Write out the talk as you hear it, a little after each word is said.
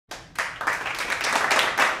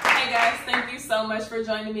guys, thank you so much for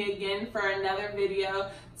joining me again for another video.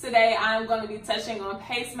 Today I'm going to be touching on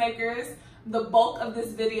pacemakers. The bulk of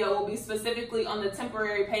this video will be specifically on the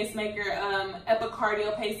temporary pacemaker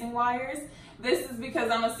epicardial pacing wires. This is because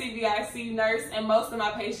I'm a CVIC nurse and most of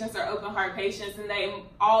my patients are open heart patients, and they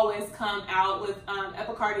always come out with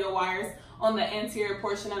epicardial wires on the anterior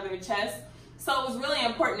portion of their chest. So it was really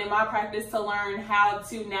important in my practice to learn how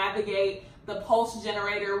to navigate the pulse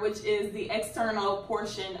generator, which is the external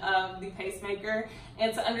portion of the pacemaker,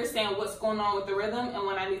 and to understand what's going on with the rhythm and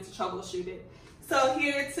when I need to troubleshoot it. So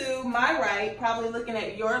here to my right, probably looking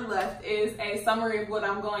at your left, is a summary of what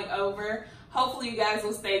I'm going over. Hopefully you guys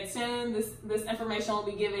will stay tuned. This information will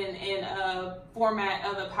be given in a format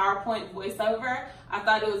of a PowerPoint voiceover. I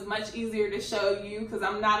thought it was much easier to show you because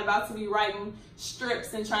I'm not about to be writing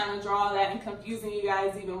strips and trying to draw that and confusing you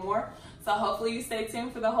guys even more. So hopefully you stay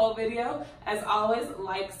tuned for the whole video. As always,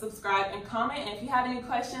 like, subscribe, and comment. And if you have any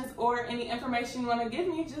questions or any information you want to give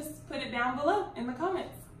me, just put it down below in the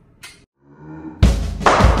comments.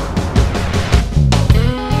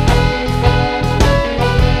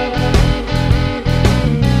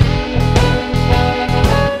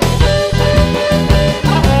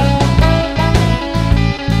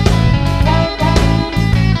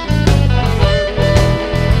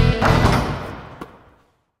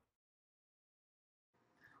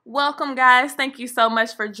 Welcome guys, thank you so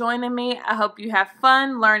much for joining me. I hope you have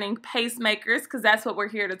fun learning pacemakers because that's what we're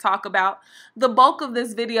here to talk about. The bulk of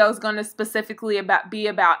this video is going to specifically be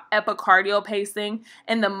about epicardial pacing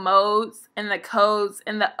and the modes and the codes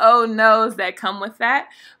and the oh no's that come with that.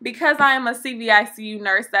 Because I am a CVICU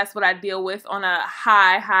nurse, that's what I deal with on a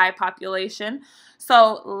high population.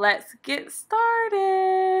 So let's get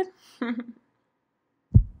started.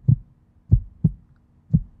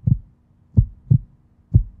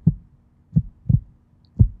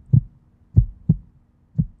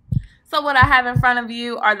 So what I have in front of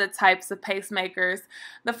you are the types of pacemakers.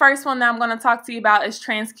 The first one that I'm going to talk to you about is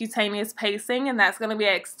transcutaneous pacing, and that's going to be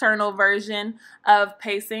an external version of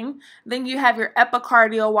pacing. Then you have your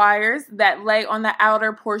epicardial wires that lay on the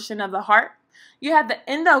outer portion of the heart. You have the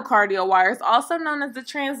endocardial wires, also known as the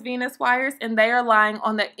transvenous wires, and they are lying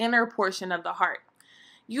on the inner portion of the heart.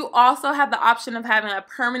 You also have the option of having a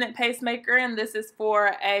permanent pacemaker, and this is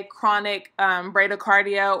for a chronic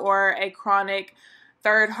bradycardia or a chronic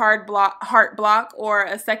third heart block or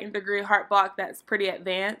a second-degree heart block that's pretty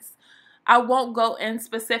advanced. I won't go in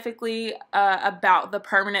specifically about the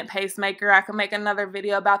permanent pacemaker. I can make another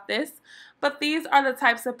video about this, but these are the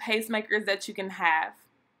types of pacemakers that you can have.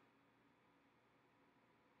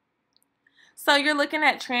 So you're looking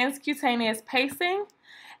at transcutaneous pacing,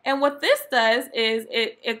 and what this does is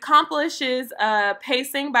it accomplishes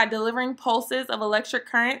pacing by delivering pulses of electric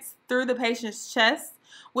currents through the patient's chest,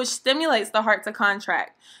 which stimulates the heart to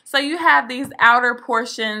contract. So you have these outer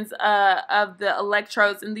portions of the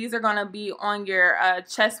electrodes, and these are going to be on your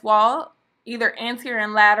chest wall, either anterior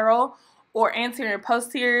and lateral or anterior and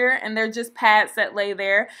posterior, and they're just pads that lay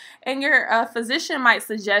there. And your physician might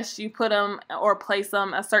suggest you put them or place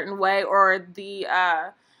them a certain way, or the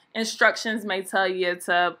instructions may tell you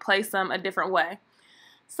to place them a different way.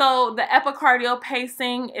 So the epicardial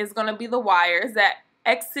pacing is going to be the wires that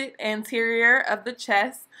exit anterior of the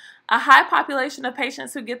chest. A high population of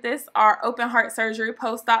patients who get this are open heart surgery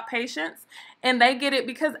post-op patients, and they get it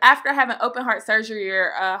because after having open heart surgery,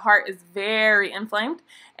 your heart is very inflamed,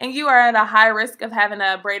 and you are at a high risk of having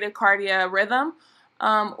a bradycardia rhythm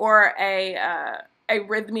or a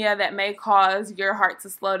arrhythmia that may cause your heart to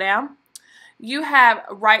slow down. You have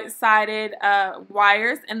right-sided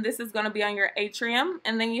wires, and this is going to be on your atrium,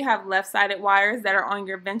 and then you have left-sided wires that are on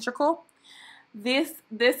your ventricle. This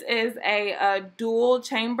is a dual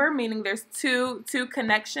chamber, meaning there's two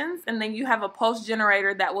connections, and then you have a pulse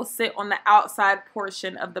generator that will sit on the outside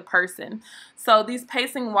portion of the person. So these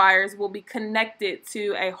pacing wires will be connected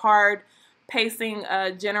to a hard pacing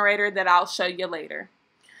generator that I'll show you later.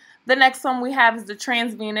 The next one we have is the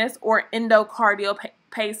transvenous or endocardial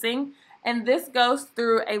pacing, and this goes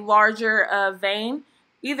through a larger vein,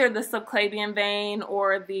 either the subclavian vein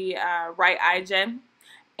or the right IJ.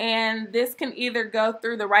 And this can either go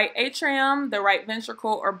through the right atrium, the right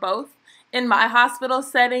ventricle, or both. In my hospital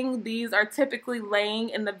setting, these are typically laying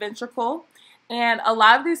in the ventricle. And a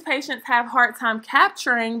lot of these patients have a hard time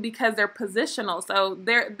capturing because they're positional. So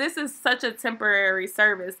this is such a temporary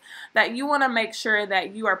service that you want to make sure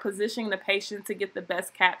that you are positioning the patient to get the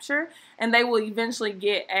best capture. And they will eventually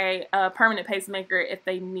get a permanent pacemaker if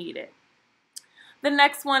they need it. The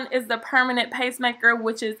next one is the permanent pacemaker,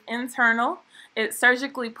 which is internal. It's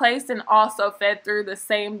surgically placed and also fed through the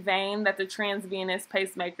same vein that the transvenous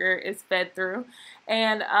pacemaker is fed through.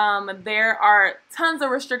 And there are tons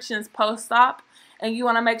of restrictions post-op, and you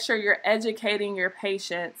want to make sure you're educating your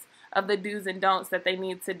patients of the do's and don'ts that they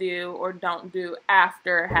need to do or don't do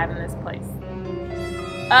after having this placed.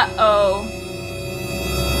 Uh-oh.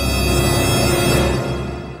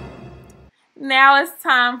 Now it's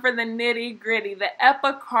time for the nitty-gritty, the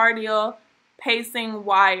epicardial pacing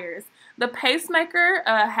wires. The pacemaker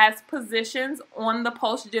has positions on the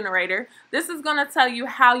pulse generator. This is going to tell you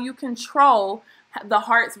how you control the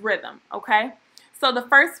heart's rhythm, okay? So the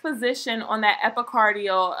first position on that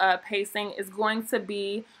epicardial pacing is going to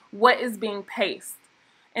be what is being paced.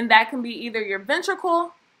 And that can be either your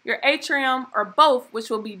ventricle, your atrium, or both,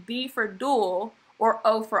 which will be D for dual or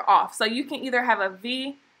O for off. So you can either have a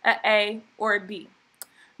V, a, or a D.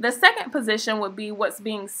 The second position would be what's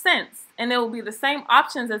being sensed, and it will be the same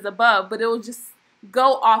options as above, but it will just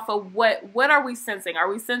go off of what are we sensing? Are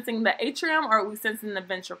we sensing the atrium or are we sensing the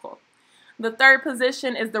ventricle? The third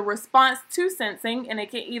position is the response to sensing, and it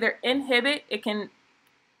can either inhibit, it can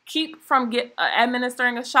keep from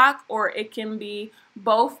administering a shock, or it can be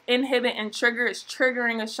both inhibit and trigger. It's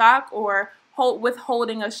triggering a shock or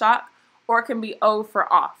withholding a shock, or it can be O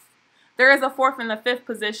for off. There is a fourth and the fifth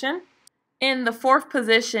position. In the fourth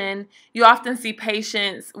position, you often see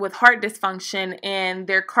patients with heart dysfunction and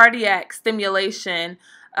their cardiac stimulation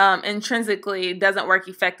intrinsically doesn't work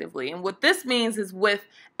effectively. And what this means is with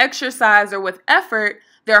exercise or with effort,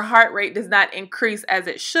 their heart rate does not increase as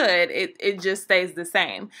it should. It just stays the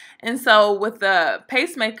same. And so with the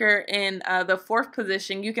pacemaker in the fourth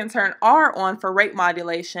position, you can turn R on for rate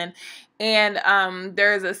modulation, and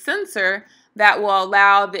there is a sensor that will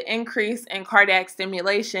allow the increase in cardiac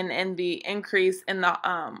stimulation and the increase in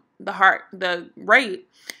the rate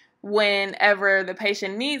whenever the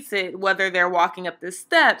patient needs it, whether they're walking up the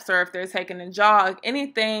steps or if they're taking a jog,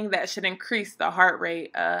 anything that should increase the heart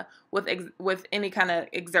rate with any kind of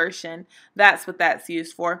exertion. That's what that's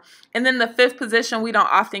used for. And then the fifth position we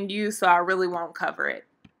don't often use, so I really won't cover it.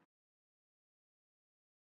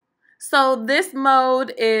 So this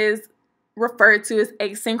mode is referred to as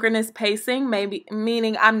asynchronous pacing,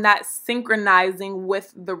 meaning I'm not synchronizing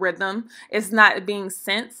with the rhythm. It's not being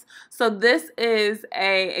sensed. So this is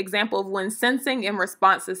an example of when sensing and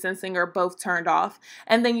response to sensing are both turned off.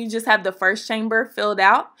 And then you just have the first chamber filled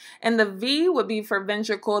out. And the V would be for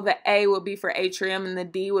ventricle, the A would be for atrium, and the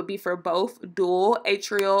D would be for both dual,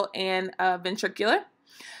 atrial, and ventricular.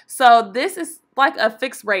 So this is like a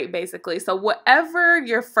fixed rate basically. So whatever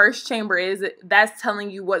your first chamber is, that's telling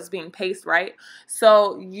you what's being paced, right?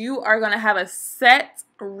 So you are going to have a set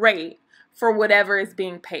rate for whatever is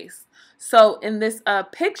being paced. So in this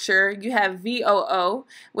picture, you have VOO,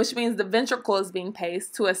 which means the ventricle is being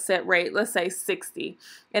paced to a set rate, let's say 60.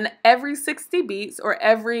 And every 60 beats or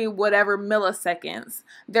every whatever milliseconds,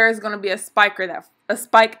 there is going to be a spike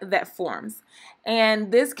that forms.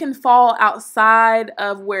 And this can fall outside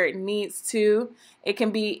of where it needs to. It can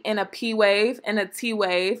be in a P wave and a T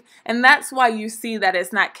wave, and that's why you see that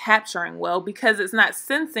it's not capturing well, because it's not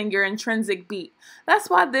sensing your intrinsic beat. That's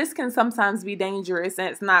why this can sometimes be dangerous and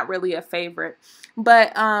it's not really a favorite.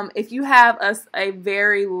 But if you have a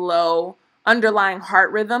very low underlying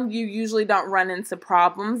heart rhythm, you usually don't run into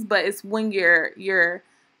problems, but it's when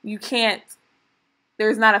you can't,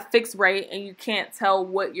 there's not a fixed rate and you can't tell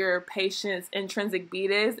what your patient's intrinsic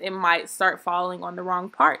beat is, it might start falling on the wrong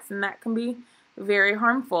parts, and that can be very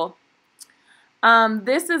harmful.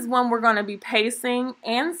 This is when we're going to be pacing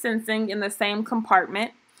and sensing in the same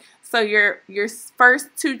compartment. So your first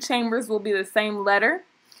two chambers will be the same letter,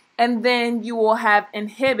 and then you will have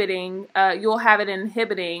inhibiting. You'll have it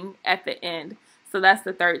inhibiting at the end. So that's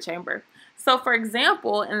the third chamber. So for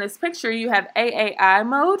example, in this picture, you have AAI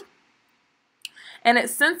mode. And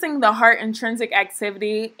it's sensing the heart intrinsic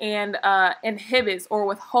activity and inhibits or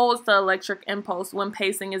withholds the electric impulse when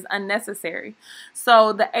pacing is unnecessary.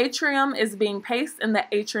 So the atrium is being paced and the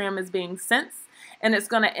atrium is being sensed. And it's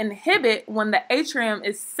going to inhibit when the atrium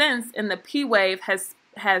is sensed and the P wave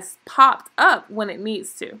has popped up when it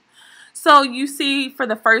needs to. So you see for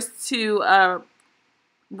the first two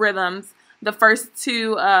rhythms, the first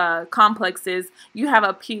two complexes, you have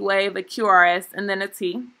a P wave, a QRS, and then a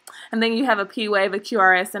T. And then you have a P wave, a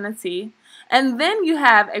QRS, and a T. And then you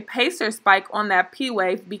have a pacer spike on that P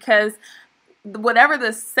wave because whatever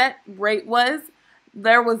the set rate was,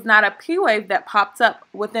 there was not a P wave that popped up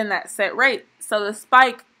within that set rate. So the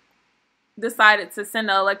spike decided to send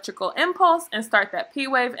an electrical impulse and start that P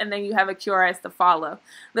wave, and then you have a QRS to follow.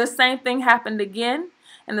 The same thing happened again.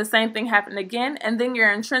 and the same thing happened again, and then your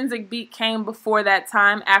intrinsic beat came before that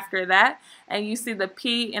time after that, and you see the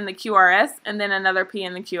P in the QRS and then another P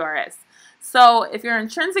in the QRS. So if your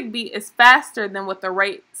intrinsic beat is faster than what the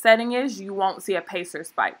rate setting is, you won't see a pacer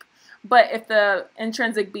spike. But if the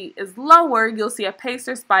intrinsic beat is lower, you'll see a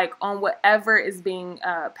pacer spike on whatever is being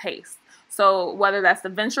paced. So whether that's the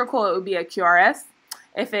ventricle, it would be a QRS.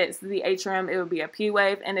 If it's the atrium, it would be a P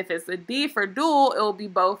wave. And if it's a D for dual, it will be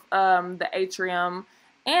both the atrium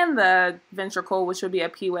and the ventricle, which would be a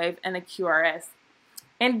P wave and a QRS.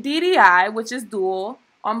 And DDI, which is dual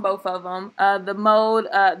on both of them,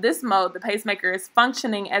 this mode, the pacemaker, is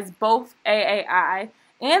functioning as both AAI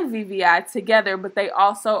and VVI together, but they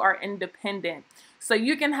also are independent. So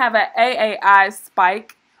you can have an AAI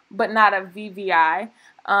spike, but not a VVI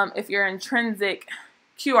if your intrinsic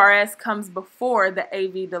QRS comes before the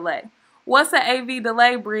AV delay. What's an AV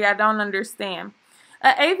delay, Bree? I don't understand.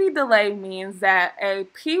 An AV delay means that a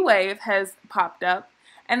P wave has popped up,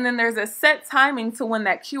 and then there's a set timing to when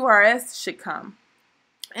that QRS should come.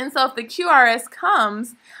 And so if the QRS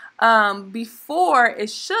comes before it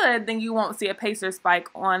should, then you won't see a pacer spike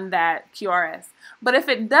on that QRS. But if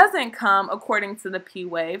it doesn't come according to the P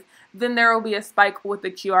wave, then there will be a spike with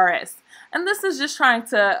the QRS. And this is just trying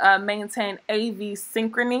to maintain AV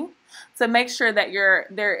synchrony to make sure that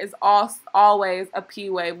there is always a P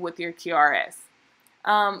wave with your QRS.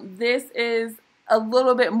 This is a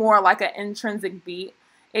little bit more like an intrinsic beat.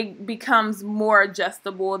 It becomes more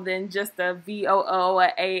adjustable than just a VOO,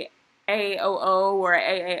 a AOO, or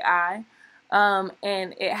a AAI.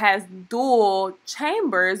 And it has dual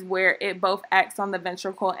chambers where it both acts on the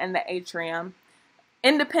ventricle and the atrium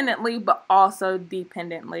independently but also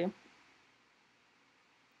dependently.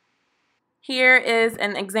 Here is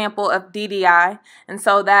an example of DDI, and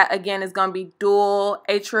so that again is going to be dual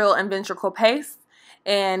atrial and ventricle pace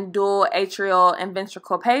and dual atrial and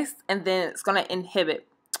ventricle pace, and then it's going to inhibit.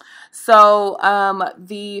 So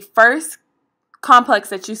the first complex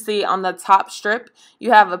that you see on the top strip,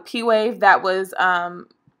 you have a P wave that was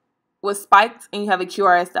spiked, and you have a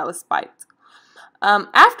QRS that was spiked.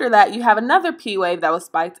 After that, you have another P wave that was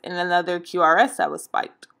spiked and another QRS that was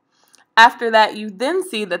spiked. After that, you then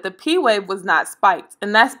see that the P wave was not spiked,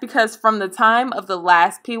 and that's because from the time of the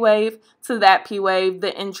last P wave to that P wave,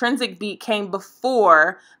 the intrinsic beat came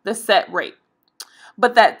before the set rate.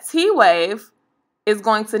 But that T wave is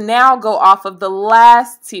going to now go off of the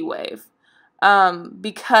last T wave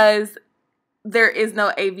because there is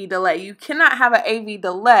no AV delay. You cannot have an AV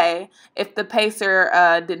delay if the pacer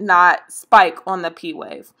did not spike on the P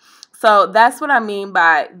wave. So that's what I mean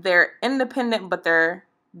by they're independent, but they're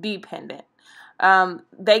dependent.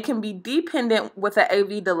 They can be dependent with an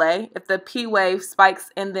AV delay if the P wave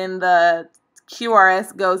spikes and then the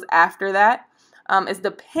QRS goes after that. It's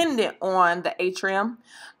dependent on the atrium,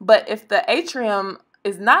 but if the atrium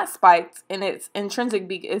is not spiked and its intrinsic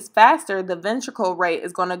beat is faster, the ventricle rate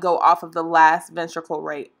is going to go off of the last ventricle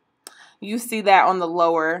rate. You see that on the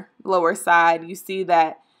lower side. You see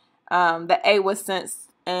that the A was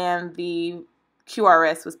sensed and the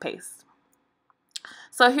QRS was paced.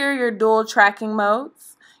 So here are your dual tracking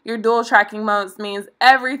modes. Your dual tracking modes means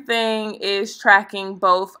everything is tracking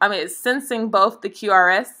both. It's sensing both the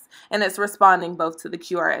QRS and it's responding both to the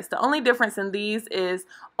QRS. The only difference in these is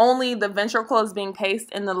only the ventricle is being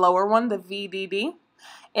paced in the lower one, the VDD,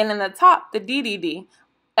 and in the top, the DDD.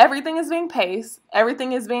 Everything is being paced,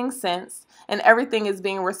 everything is being sensed, and everything is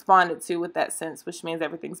being responded to with that sense, which means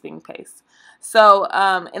everything's being paced. So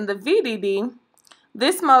in the VDD,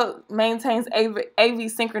 this mode maintains AV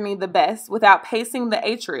synchrony the best without pacing the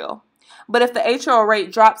atrial. But if the atrial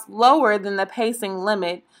rate drops lower than the pacing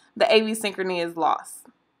limit, the AV synchrony is lost.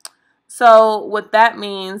 So what that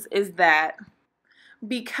means is that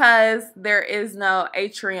because there is no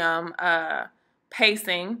atrium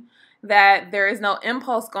pacing, that there is no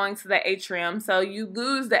impulse going to the atrium, so you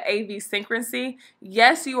lose the AV synchrony.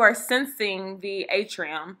 Yes, you are sensing the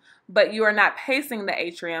atrium, but you are not pacing the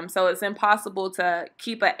atrium, so it's impossible to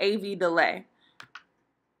keep an AV delay.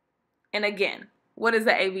 And again, what is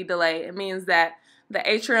the AV delay? It means that the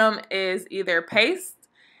atrium is either paced,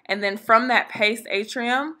 and then from that paced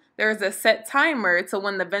atrium, there's a set timer to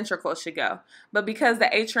when the ventricle should go. But because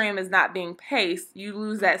the atrium is not being paced, you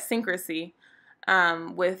lose that synchrony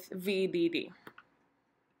with VDD.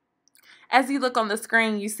 As you look on the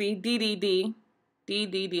screen, you see DDD,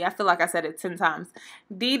 DDD. I feel like I said it 10 times.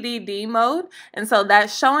 DDD mode. And so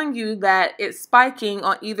that's showing you that it's spiking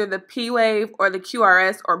on either the P wave or the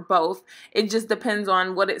QRS or both. It just depends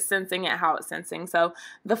on what it's sensing and how it's sensing. So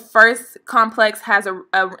the first complex has a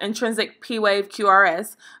intrinsic P wave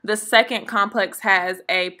QRS. The second complex has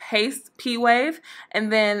a paced P wave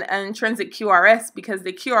and then an intrinsic QRS because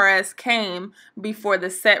the QRS came before the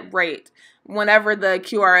set rate. Whenever the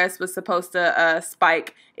QRS was supposed to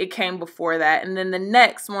spike, it came before that. And then the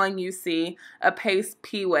next one you see a paced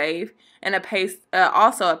P wave and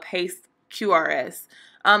also a paced QRS.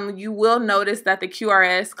 You will notice that the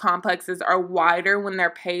QRS complexes are wider when they're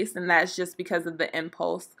paced, and that's just because of the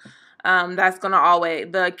impulse.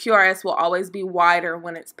 The QRS will always be wider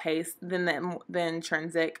when it's paced than the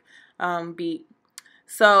intrinsic beat.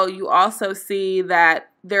 So you also see that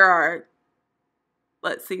there are,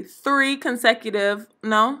 let's see,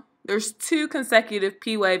 there's two consecutive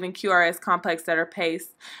P wave and QRS complex that are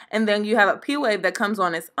paced, and then you have a P wave that comes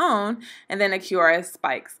on its own, and then a QRS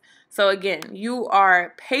spikes. So again, you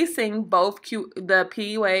are pacing both the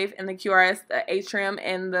P wave and the QRS, the atrium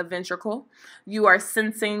and the ventricle. You are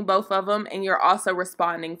sensing both of them, and you're also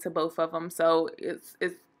responding to both of them. So it's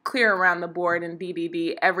clear around the board in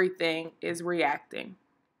DDD, everything is reacting.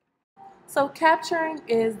 So capturing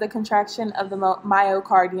is the contraction of the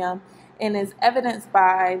myocardium and is evidenced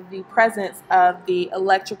by the presence of the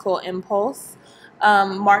electrical impulse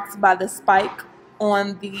marked by the spike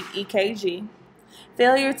on the EKG.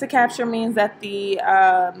 Failure to capture means that the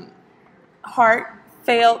heart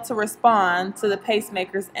failed to respond to the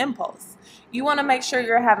pacemaker's impulse. You want to make sure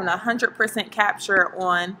you're having 100% capture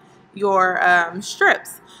on your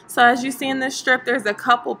strips. So as you see in this strip, there's a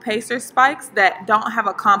couple pacer spikes that don't have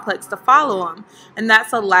a complex to follow them, and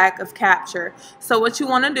that's a lack of capture. So what you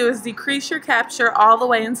want to do is decrease your capture all the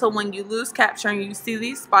way until when you lose capture and you see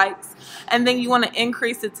these spikes, and then you want to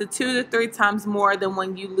increase it to 2 to 3 times more than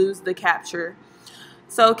when you lose the capture.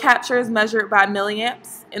 So capture is measured by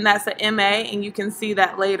milliamps, and that's a MA, and you can see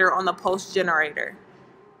that later on the pulse generator.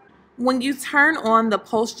 When you turn on the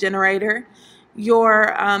pulse generator,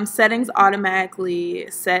 your settings automatically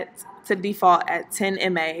set to default at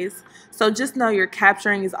 10 MAs. So just know your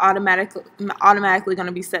capturing is automatically going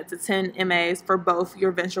to be set to 10 MAs for both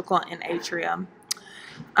your ventricle and atrium.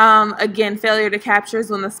 Again, failure to capture is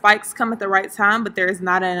when the spikes come at the right time, but there is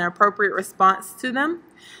not an appropriate response to them.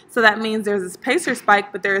 So that means there's this pacer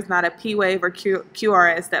spike, but there is not a P wave or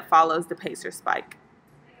QRS that follows the pacer spike.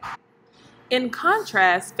 In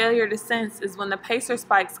contrast, failure to sense is when the pacer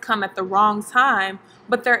spikes come at the wrong time,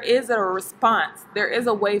 but there is a response. There is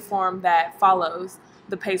a waveform that follows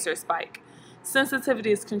the pacer spike.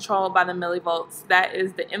 Sensitivity is controlled by the millivolts. That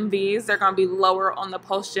is the MVs. They're going to be lower on the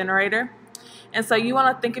pulse generator. And so you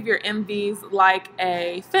want to think of your MVs like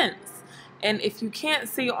a fence. And if you can't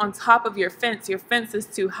see on top of your fence is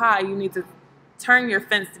too high, you need to turn your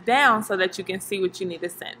fence down so that you can see what you need to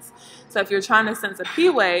sense. So if you're trying to sense a P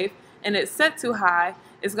wave, and it's set too high,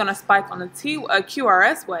 it's going to spike on a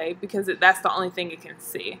QRS wave because that's the only thing it can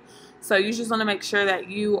see. So you just want to make sure that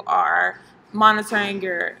you are monitoring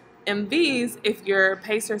your MVs if your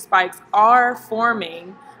pacer spikes are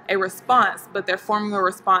forming a response, but they're forming a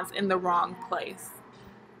response in the wrong place.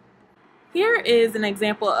 Here is an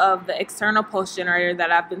example of the external pulse generator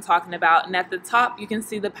that I've been talking about, and at the top you can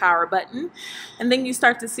see the power button, and then you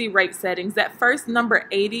start to see rate settings. That first number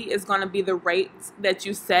 80 is going to be the rates that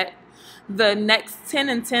you set. The next 10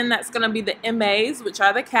 and 10, that's going to be the MAs, which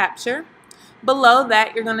are the capture. Below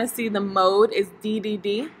that, you're going to see the mode is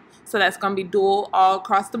DDD, so that's going to be dual all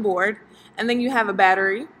across the board. And then you have a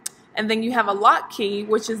battery, and then you have a lock key,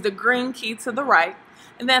 which is the green key to the right.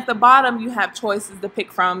 And then at the bottom, you have choices to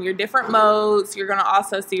pick from, your different modes. You're going to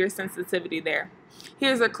also see your sensitivity there.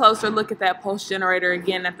 Here's a closer look at that pulse generator.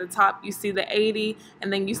 Again, at the top, you see the 80,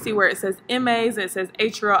 and then you see where it says MAs, it says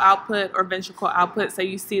atrial output or ventricle output. So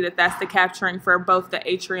you see that that's the capturing for both the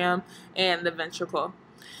atrium and the ventricle.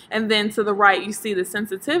 And then to the right, you see the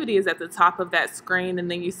sensitivity is at the top of that screen, and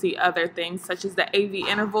then you see other things such as the AV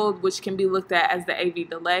interval, which can be looked at as the AV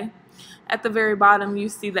delay. At the very bottom, you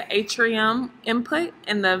see the atrium input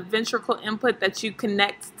and the ventricle input that you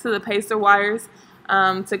connect to the pacer wires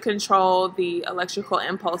to control the electrical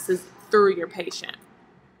impulses through your patient.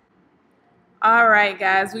 Alright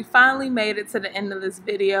guys, we finally made it to the end of this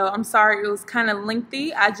video. I'm sorry it was kind of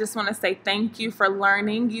lengthy. I just want to say thank you for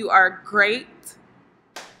learning. You are great.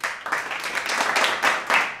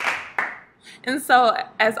 And so,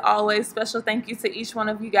 as always, special thank you to each one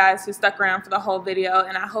of you guys who stuck around for the whole video,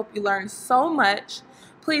 and I hope you learned so much.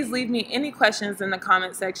 Please leave me any questions in the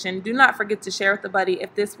comment section. Do not forget to share with a buddy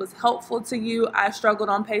if this was helpful to you. I struggled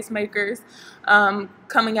on pacemakers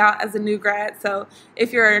coming out as a new grad. So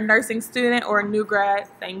if you're a nursing student or a new grad,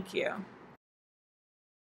 thank you.